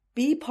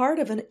Be part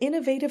of an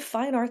innovative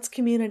fine arts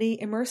community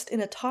immersed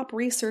in a top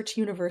research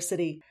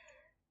university.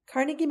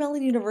 Carnegie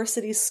Mellon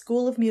University's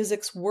School of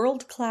Music's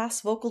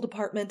world-class vocal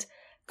department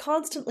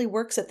constantly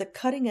works at the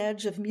cutting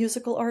edge of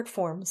musical art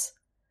forms.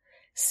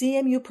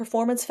 CMU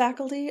performance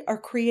faculty are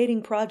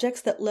creating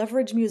projects that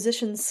leverage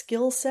musicians'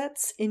 skill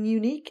sets in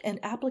unique and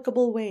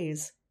applicable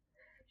ways.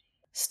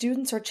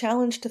 Students are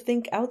challenged to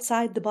think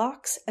outside the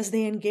box as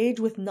they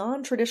engage with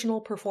non-traditional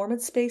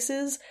performance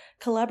spaces,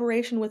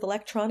 collaboration with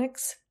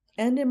electronics,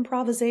 and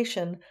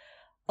improvisation,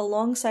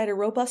 alongside a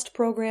robust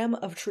program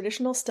of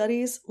traditional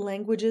studies,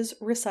 languages,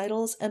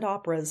 recitals, and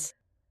operas.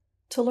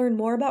 To learn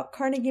more about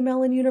Carnegie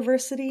Mellon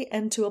University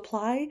and to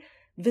apply,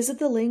 visit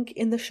the link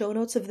in the show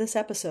notes of this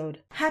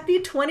episode. Happy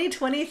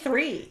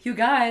 2023! You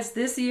guys,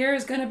 this year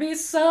is going to be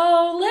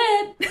so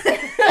lit!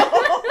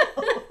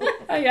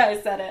 Oh yeah, I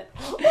said it.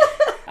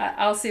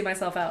 I'll see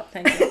myself out.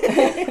 Thank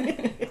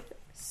you.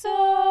 So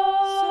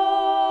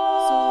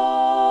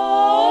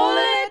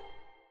lit!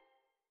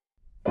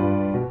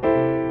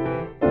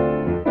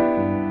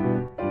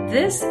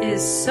 This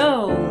is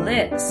So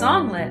Lit,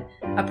 Songlit,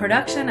 a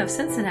production of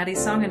Cincinnati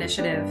Song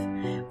Initiative,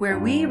 where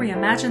we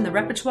reimagine the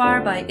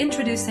repertoire by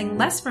introducing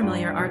less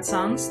familiar art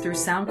songs through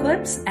sound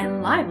clips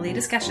and lively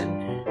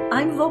discussion.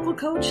 I'm vocal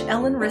coach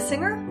Ellen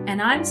Rissinger.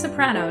 And I'm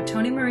soprano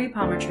Tony Marie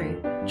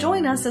Palmertree.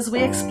 Join us as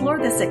we explore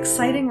this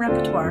exciting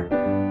repertoire.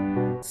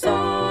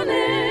 So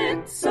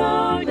lit,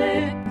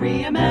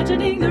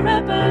 reimagining the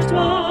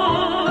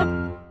repertoire.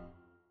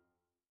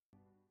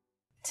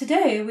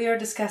 Today we are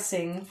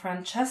discussing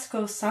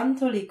Francesco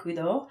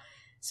Santoliquido,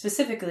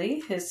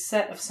 specifically his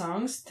set of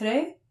songs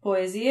Tre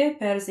poesie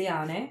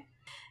persiane.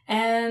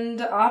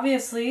 And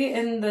obviously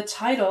in the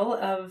title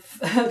of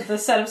the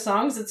set of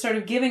songs, it's sort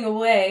of giving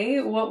away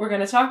what we're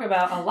going to talk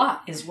about a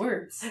lot is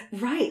words.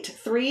 Right,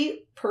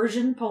 3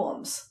 Persian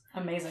poems.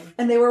 Amazing.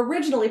 And they were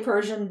originally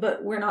Persian,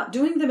 but we're not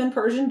doing them in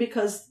Persian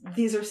because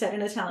these are set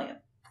in Italian.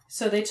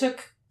 So they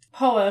took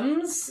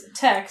poems,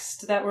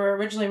 text that were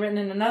originally written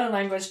in another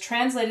language,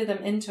 translated them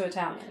into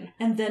Italian.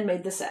 And then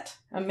made the set.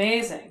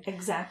 Amazing.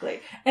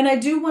 Exactly. And I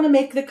do want to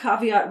make the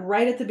caveat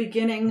right at the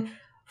beginning.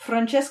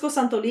 Francesco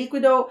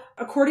Santoliquido,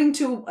 according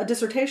to a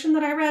dissertation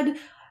that I read,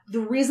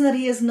 the reason that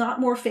he is not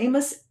more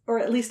famous, or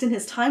at least in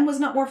his time was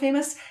not more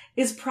famous,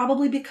 is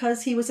probably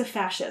because he was a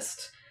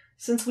fascist.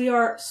 Since we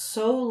are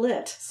so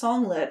lit,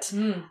 song lit,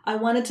 I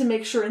wanted to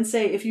make sure and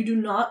say, if you do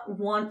not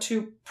want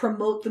to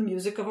promote the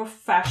music of a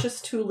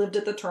fascist who lived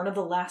at the turn of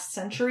the last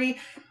century,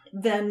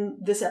 then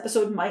this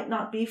episode might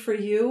not be for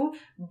you.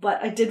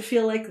 But I did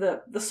feel like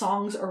the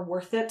songs are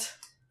worth it.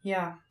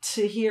 Yeah.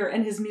 To hear,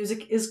 and his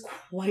music is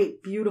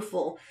quite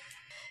beautiful.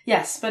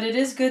 Yes, but it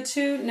is good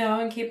to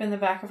know and keep in the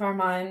back of our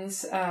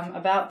minds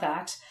about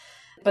that.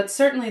 But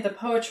certainly the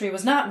poetry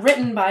was not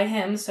written by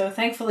him, so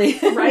thankfully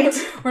right?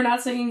 We're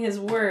not singing his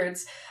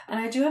words. And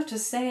I do have to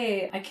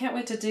say, I can't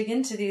wait to dig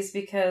into these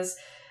because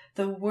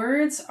the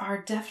words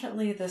are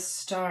definitely the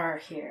star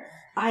here.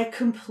 I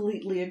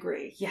completely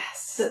agree.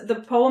 Yes.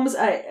 The poems,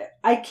 I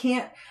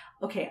can't...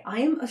 Okay, I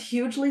am a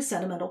hugely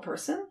sentimental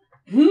person.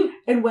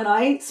 And when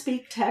I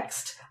speak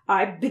text,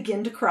 I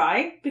begin to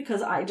cry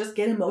because I just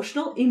get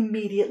emotional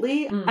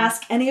immediately.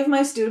 Ask any of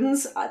my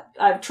students.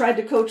 I've tried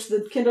to coach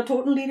the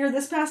Kindertotenlieder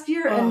this past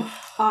year, and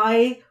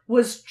I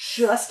was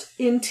just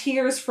in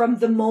tears from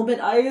the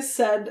moment I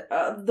said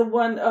the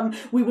one,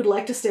 we would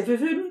like to stay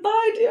with you,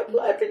 bye, dear,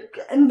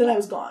 and then I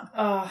was gone.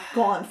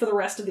 Gone for the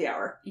rest of the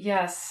hour.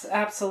 Yes,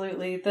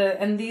 absolutely.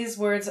 And these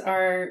words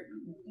are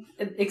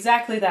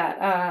exactly that.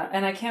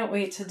 And I can't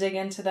wait to dig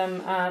into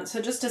them. So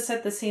just to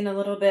set the scene a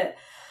little bit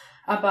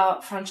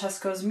about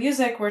Francesco's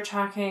music, we're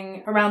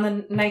talking around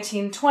the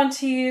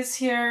 1920s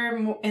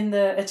here in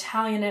the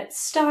Italianate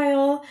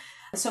style.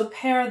 So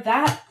pair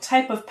that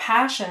type of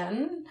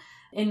passion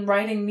in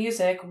writing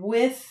music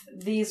with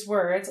these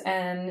words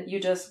and you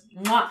just...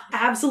 Mwah.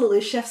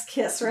 Absolutely, chef's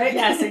kiss, right?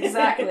 Yes,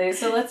 exactly.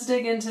 So let's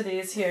dig into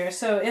these here.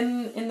 So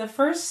in the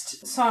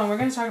first song, we're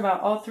going to talk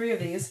about all 3 of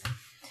these.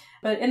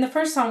 But in the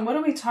first song, what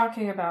are we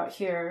talking about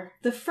here?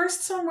 The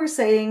first song we're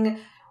saying,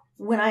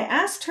 when I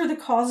asked her the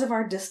cause of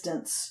our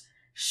distance,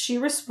 she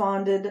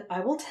responded, I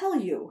will tell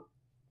you.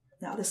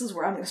 Now this is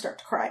where I'm going to start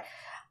to cry.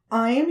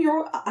 I am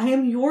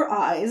your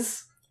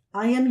eyes.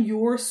 I am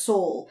your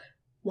soul.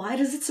 Why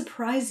does it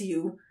surprise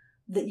you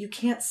that you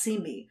can't see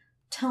me?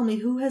 Tell me,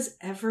 who has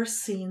ever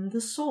seen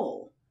the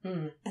soul?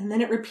 And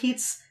then it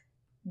repeats,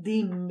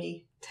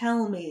 me,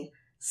 tell me,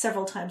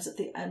 several times at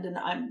the end, and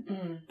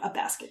I'm a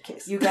basket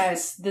case. You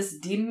guys, this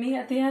dimmi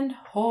at the end,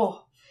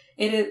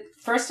 it is,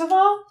 first of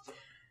all,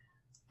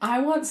 I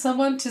want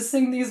someone to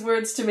sing these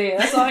words to me.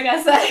 That's all I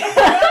gotta say.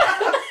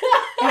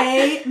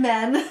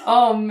 Amen.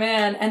 Oh,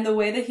 man. And the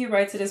way that he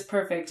writes it is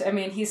perfect. I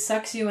mean, he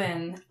sucks you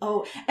in.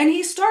 Oh, and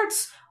he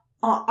starts,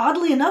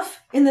 oddly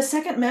enough, in the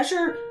second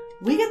measure,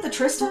 we get the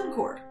Tristan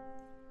chord.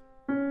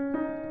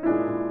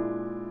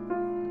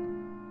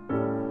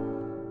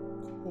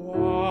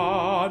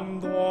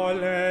 Quando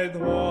le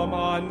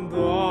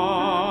domandai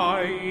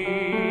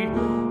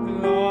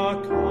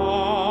la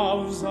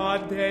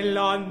causa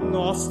della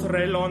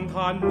nostra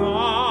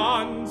lontananza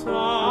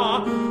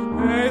speranza,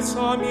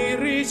 essa mi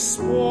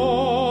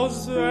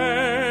rispose,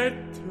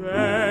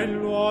 te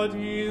lo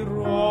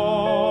dirò.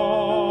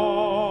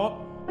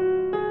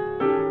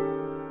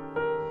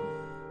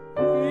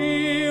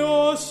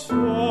 Io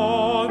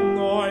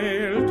sono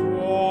il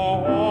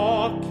tuo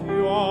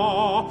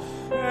occhio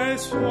e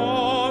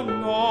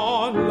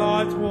sono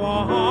la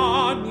tua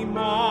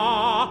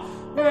anima,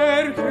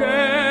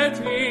 perché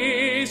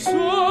ti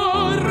sorprendi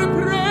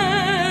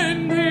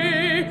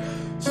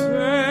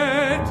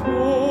se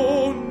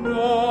tu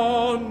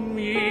non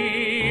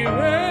mi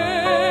vedi.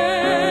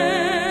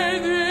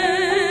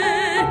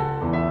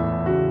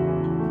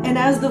 And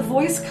as the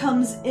voice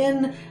comes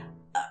in,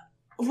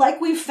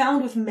 like we've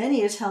found with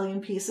many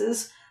Italian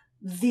pieces,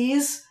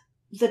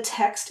 the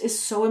text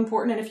is so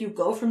important. And if you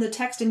go from the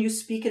text and you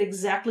speak it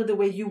exactly the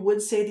way you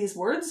would say these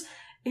words,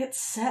 it's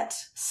set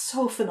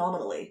so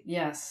phenomenally.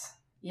 Yes.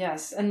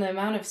 Yes. And the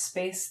amount of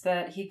space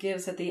that he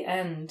gives at the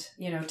end,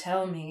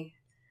 tell me.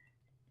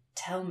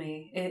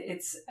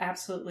 It's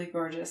absolutely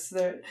gorgeous.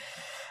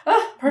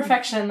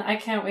 Perfection. I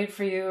can't wait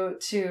for you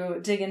to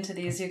dig into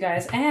these, you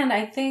guys. And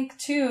I think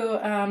too,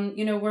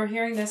 we're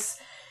hearing this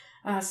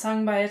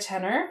sung by a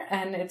tenor,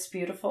 and it's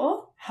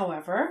beautiful.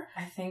 However,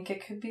 I think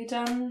it could be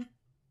done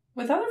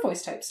with other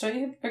voice types. Don't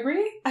you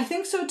agree? I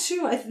think so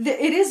too.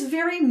 It is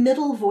very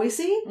middle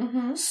voicey.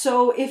 Mm-hmm.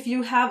 So if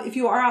you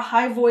are a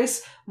high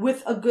voice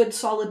with a good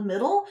solid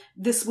middle,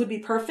 this would be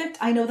perfect.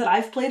 I know that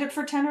I've played it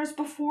for tenors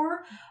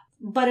before,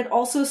 but it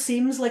also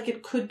seems like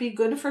it could be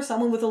good for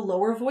someone with a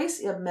lower voice,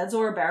 a mezzo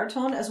or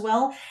baritone as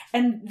well.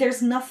 And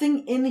there's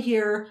nothing in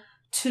here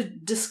to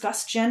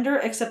discuss gender,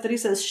 except that he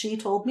says, she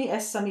told me,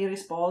 essa mi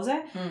rispose.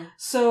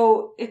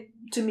 So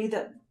to me,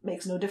 that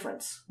makes no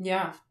difference.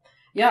 Yeah.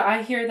 Yeah,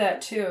 I hear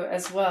that too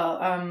as well.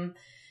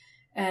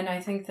 And I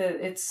think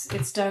that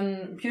it's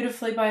done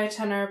beautifully by a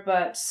tenor,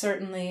 but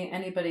certainly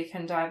anybody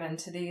can dive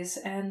into these,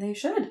 and they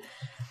should.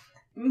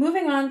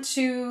 Moving on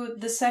to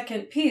the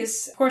second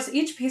piece. Of course,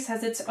 each piece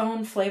has its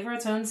own flavor,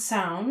 its own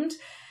sound.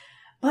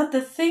 But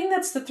the thing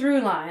that's the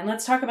through line,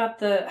 let's talk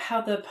about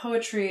how the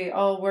poetry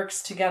all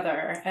works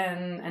together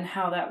and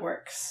how that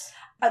works.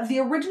 The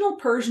original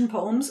Persian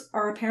poems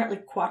are apparently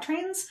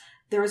quatrains.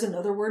 There is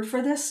another word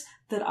for this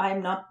that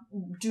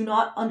do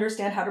not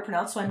understand how to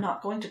pronounce, so I'm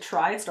not going to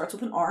try. It starts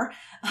with an R.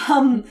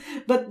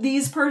 But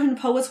these Persian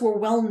poets were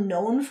well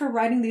known for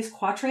writing these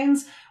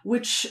quatrains,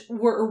 which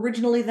were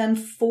originally then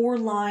 4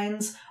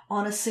 lines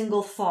on a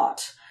single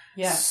thought.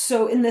 Yeah.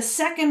 So in the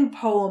second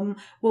poem,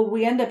 what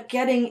we end up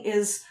getting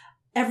is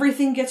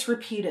everything gets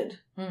repeated.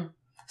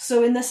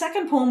 So in the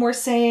second poem, we're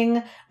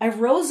saying, I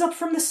rose up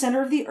from the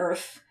center of the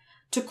earth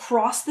to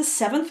cross the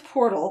 7th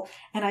portal,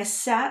 and I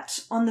sat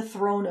on the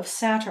throne of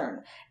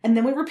Saturn. And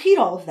then we repeat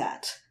all of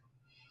that.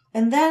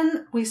 And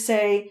then we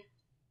say,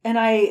 and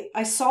I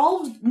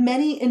solved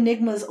many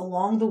enigmas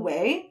along the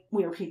way.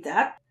 We repeat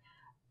that.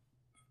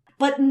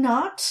 But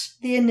not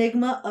the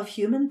enigma of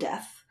human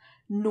death,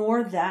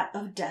 nor that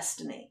of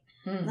destiny.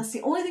 That's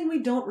the only thing we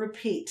don't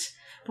repeat.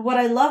 But what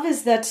I love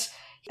is that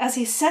as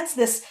he sets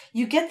this,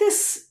 you get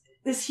this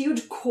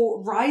huge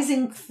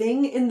rising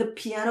thing in the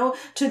piano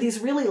to these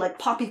really like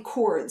poppy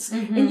chords.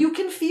 Mm-hmm. And you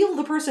can feel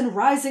the person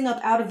rising up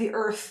out of the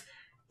earth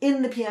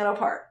in the piano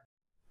part.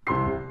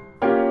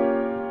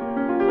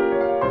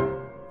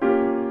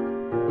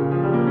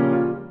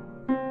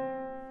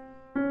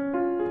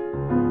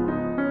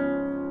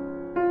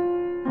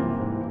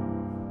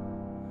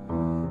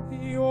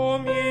 Io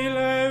mi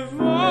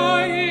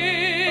levai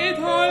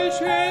dal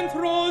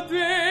centro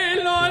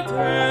della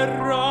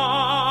terra,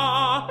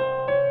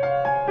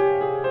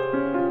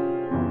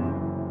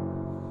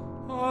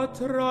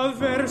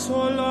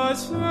 attraverso la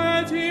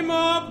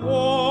 7ª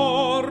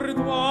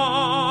porta,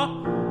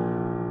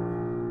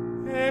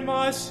 e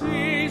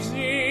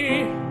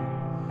m'assisi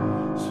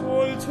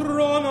sul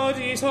trono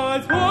di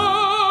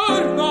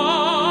Saturno.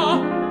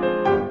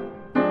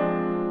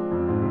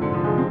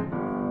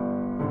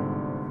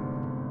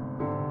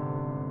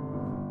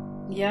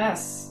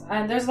 Yes,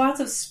 and there's lots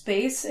of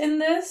space in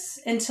this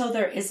until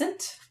there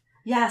isn't.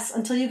 Yes,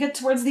 until you get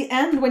towards the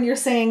end when you're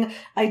saying,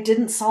 I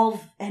didn't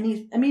solve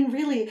any... I mean,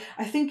 really,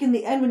 I think in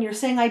the end when you're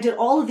saying I did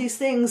all of these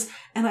things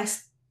and I'm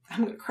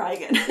going to cry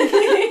again.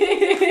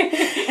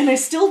 And I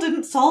still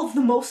didn't solve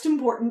the most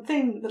important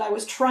thing that I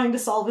was trying to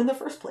solve in the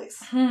first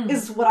place,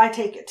 is what I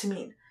take it to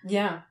mean.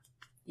 Yeah.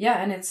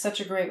 Yeah, and it's such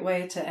a great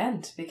way to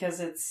end because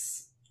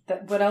it's...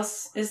 what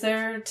else is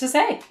there to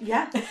say?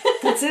 Yeah,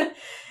 that's it.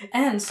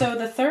 And so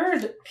the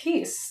third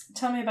piece,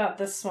 tell me about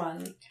this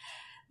one.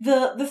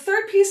 The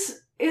third piece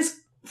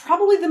is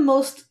probably the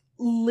most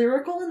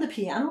lyrical in the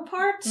piano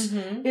part.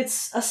 Mm-hmm.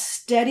 It's a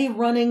steady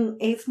running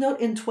 8th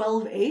note in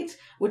 12/8,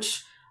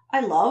 which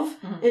I love.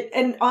 Mm-hmm.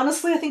 And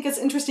honestly, I think it's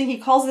interesting. He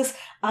calls this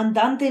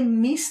andante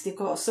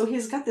mistico. So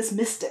he's got this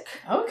mystic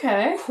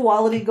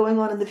quality going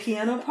on in the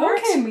piano part.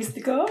 Okay,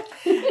 mistico.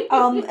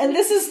 And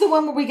this is the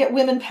one where we get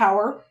women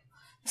power.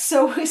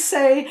 So we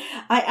say,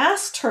 I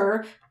asked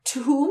her,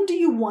 to whom do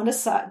you want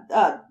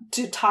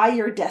to tie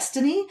your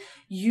destiny?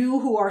 You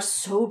who are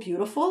so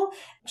beautiful.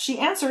 She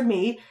answered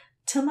me,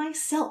 to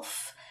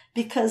myself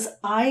because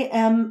I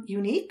am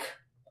unique.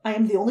 I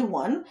am the only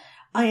one.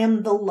 I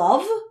am the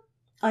love.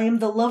 I am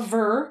the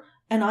lover.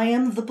 And I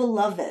am the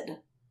beloved.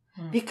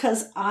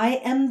 Because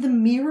I am the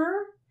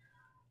mirror,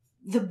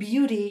 the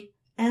beauty,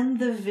 and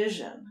the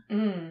vision.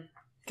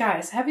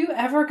 Guys, have you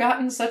ever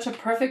gotten such a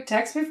perfect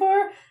text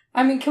before?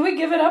 I mean, can we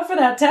give it up for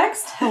that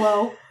text?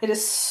 Hello. It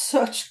is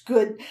such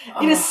good.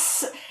 It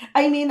is.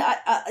 I mean,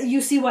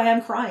 you see why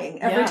I'm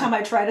crying every time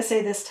I try to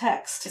say this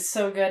text. It's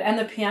so good. And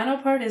the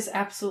piano part is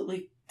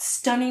absolutely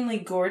stunningly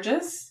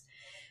gorgeous.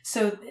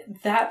 So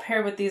that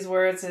paired with these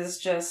words is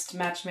just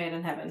match made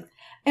in heaven.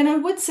 And I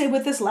would say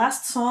with this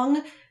last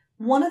song,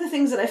 one of the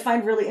things that I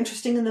find really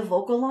interesting in the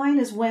vocal line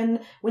is when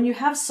you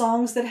have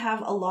songs that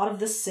have a lot of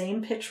the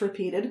same pitch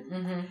repeated.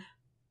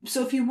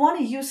 So if you want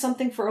to use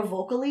something for a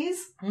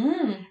vocalese,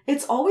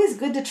 it's always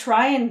good to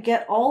try and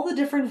get all the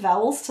different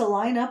vowels to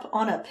line up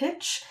on a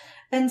pitch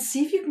and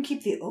see if you can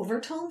keep the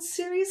overtone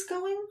series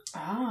going.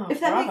 Oh, if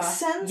that makes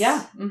sense.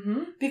 Yeah.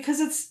 Because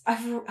it's, I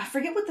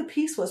forget what the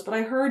piece was, but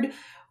I heard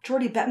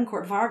Jordi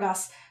Betancourt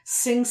Vargas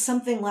sing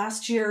something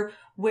last year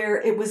where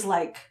it was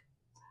like,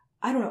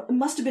 I don't know, it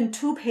must have been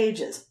 2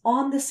 pages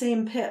on the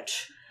same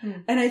pitch.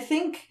 And I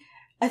think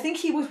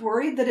he was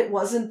worried that it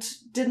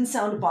didn't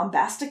sound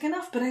bombastic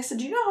enough, but I said,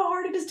 do you know how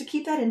hard it is to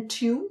keep that in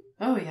tune?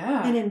 Oh,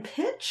 yeah. And in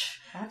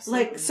pitch?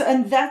 Absolutely. Like, so,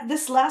 and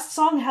this last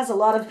song has a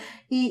lot of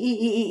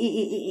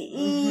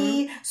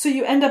e. So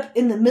you end up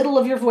in the middle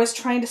of your voice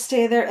trying to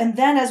stay there. And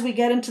then as we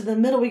get into the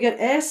middle, we get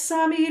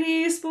essa mi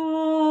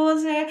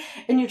rispose.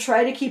 And you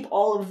try to keep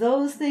all of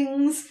those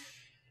things,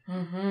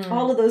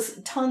 all of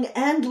those tongue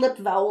and lip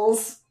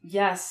vowels.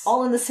 Yes.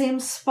 All in the same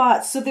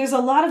spot. So there's a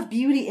lot of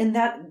beauty in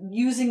that,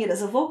 using it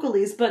as a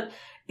vocalese, but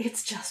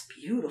it's just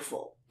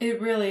beautiful.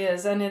 It really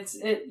is. And it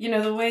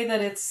the way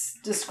that it's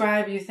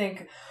described, you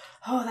think,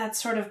 oh, that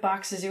sort of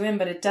boxes you in,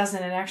 but it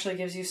doesn't. It actually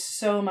gives you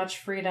so much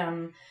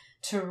freedom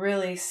to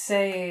really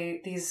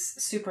say these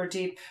super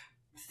deep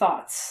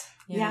thoughts,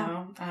 you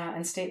know,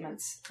 and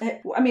statements.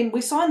 I mean,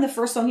 we saw in the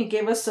first song, he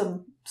gave us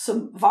some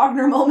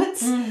Wagner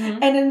moments.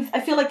 And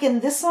I feel like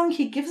in this song,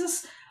 he gives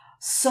us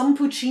some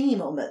Puccini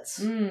moments.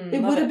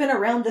 It would have been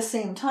around the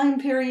same time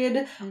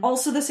period,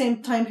 also the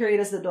same time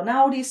period as the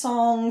Donaudi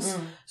songs.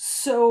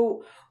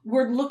 So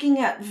we're looking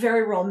at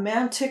very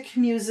romantic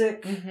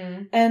music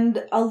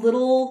and a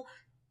little,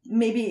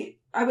 maybe,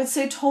 I would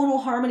say tonal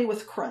harmony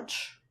with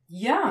crunch.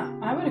 Yeah,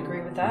 I would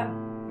agree with that.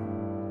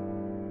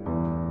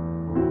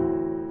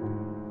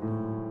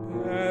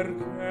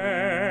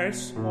 Perché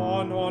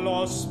sono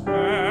lo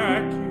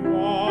specchio,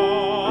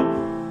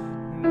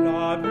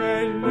 la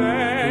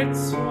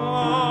bellezza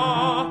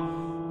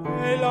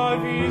e la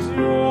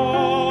visione,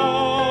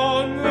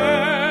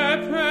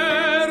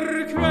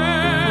 perché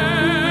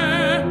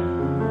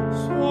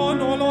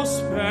sono lo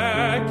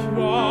specchio,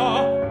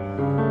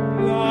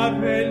 la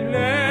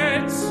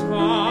bellezza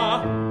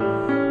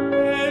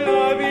e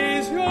la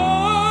visione.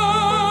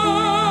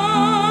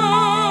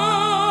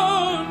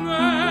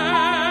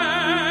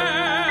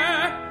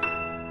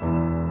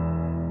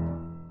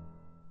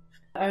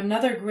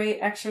 Another great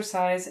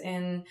exercise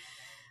in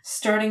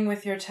starting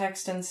with your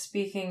text and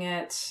speaking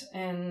it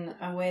in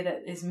a way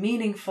that is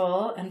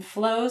meaningful and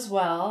flows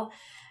well,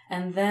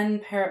 and then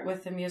pair it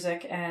with the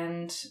music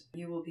and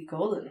you will be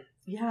golden.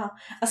 Yeah,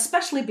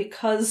 especially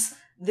because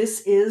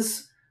this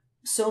is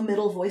so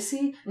middle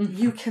voicey,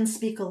 you can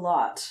speak a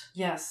lot.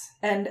 Yes.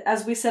 And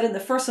as we said in the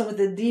first one with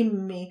the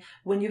dimmi,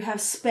 when you have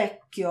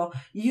specchio,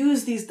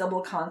 use these double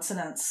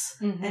consonants.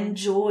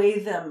 Enjoy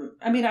them.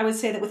 I mean, I would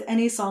say that with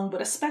any song, but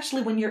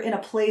especially when you're in a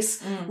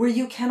place where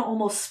you can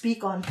almost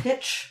speak on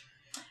pitch.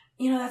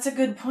 You know, that's a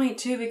good point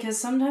too, because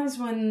sometimes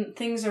when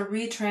things are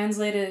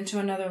retranslated into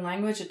another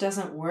language, it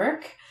doesn't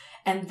work.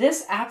 And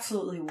this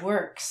absolutely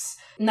works.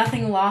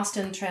 Nothing lost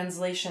in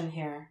translation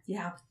here.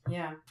 Yeah.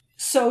 Yeah.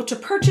 So to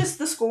purchase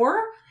the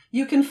score,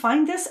 you can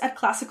find this at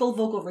Classical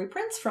Vocal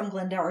Reprints from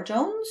Glendower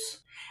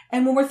Jones.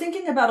 And when we're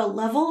thinking about a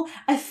level,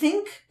 I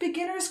think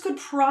beginners could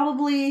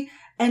probably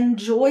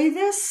enjoy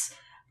this,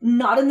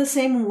 not in the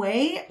same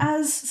way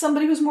as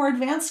somebody who's more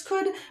advanced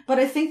could, but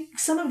I think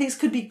some of these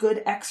could be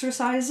good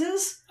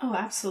exercises. Oh,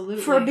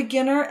 absolutely. For a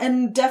beginner,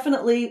 and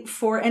definitely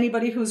for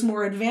anybody who's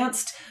more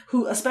advanced,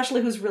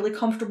 especially who's really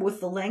comfortable with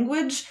the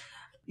language.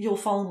 You'll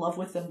fall in love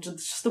with them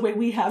just the way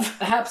we have.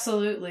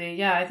 Absolutely.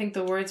 Yeah, I think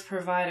the words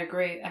provide a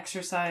great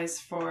exercise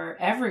for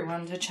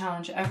everyone, to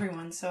challenge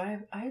everyone. So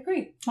I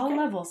agree. All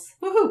levels.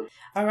 Woohoo!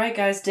 All right,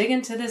 guys, dig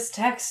into this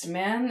text,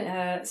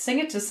 man. Sing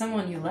it to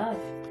someone you love.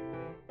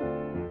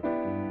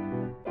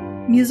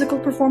 Musical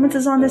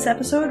performances on this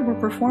episode were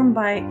performed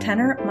by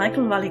tenor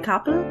Michael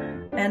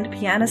Valli-Kappel and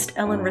pianist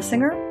Ellen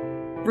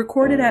Rissinger,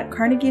 recorded at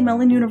Carnegie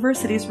Mellon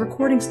University's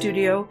recording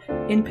studio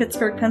in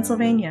Pittsburgh,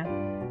 Pennsylvania.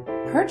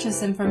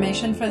 Purchase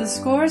information for the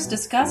scores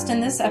discussed in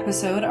this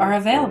episode are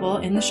available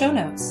in the show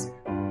notes.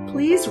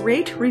 Please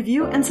rate,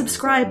 review, and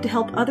subscribe to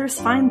help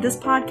others find this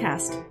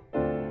podcast.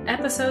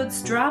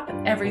 Episodes drop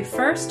every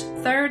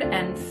 1st, 3rd,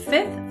 and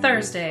 5th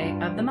Thursday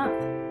of the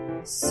month.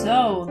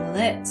 So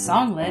Lit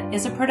Song Lit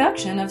is a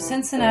production of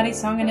Cincinnati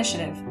Song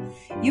Initiative.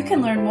 You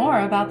can learn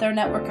more about their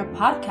network of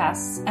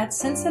podcasts at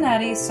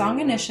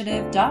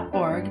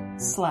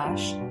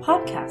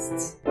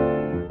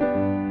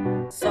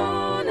cincinnatisoninitiative.org/podcasts.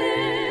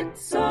 Solid,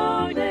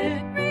 solid,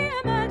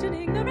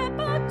 reimagining the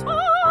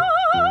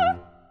repertoire.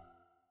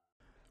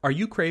 Are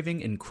you craving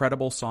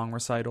incredible song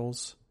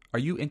recitals? Are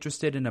you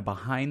interested in a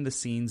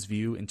behind-the-scenes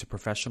view into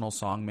professional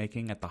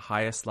songmaking at the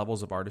highest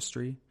levels of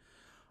artistry?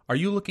 Are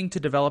you looking to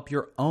develop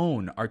your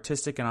own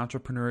artistic and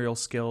entrepreneurial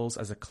skills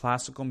as a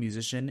classical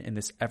musician in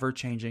this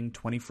ever-changing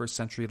 21st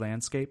century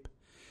landscape?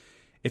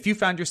 If you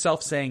found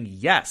yourself saying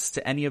yes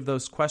to any of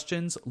those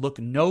questions, look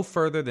no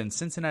further than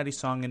Cincinnati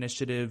Song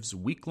Initiative's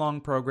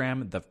week-long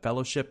program, The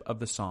Fellowship of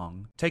the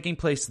Song. Taking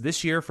place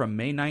this year from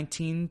May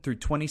 19 through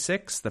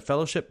 26, the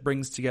Fellowship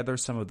brings together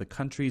some of the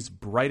country's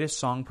brightest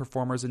song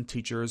performers and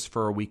teachers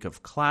for a week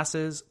of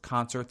classes,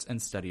 concerts,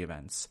 and study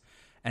events.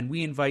 And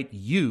we invite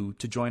you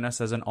to join us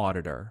as an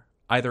auditor,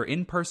 either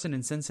in person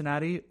in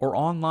Cincinnati or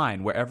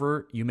online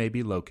wherever you may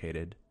be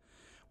located.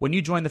 When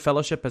you join the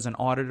fellowship as an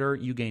auditor,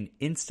 you gain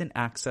instant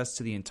access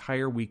to the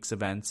entire week's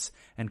events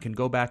and can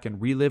go back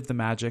and relive the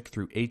magic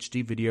through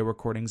HD video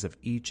recordings of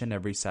each and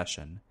every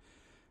session.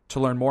 To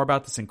learn more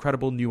about this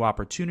incredible new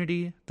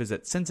opportunity,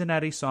 visit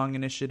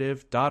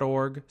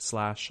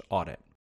cincinnatisoninitiative.org/audit.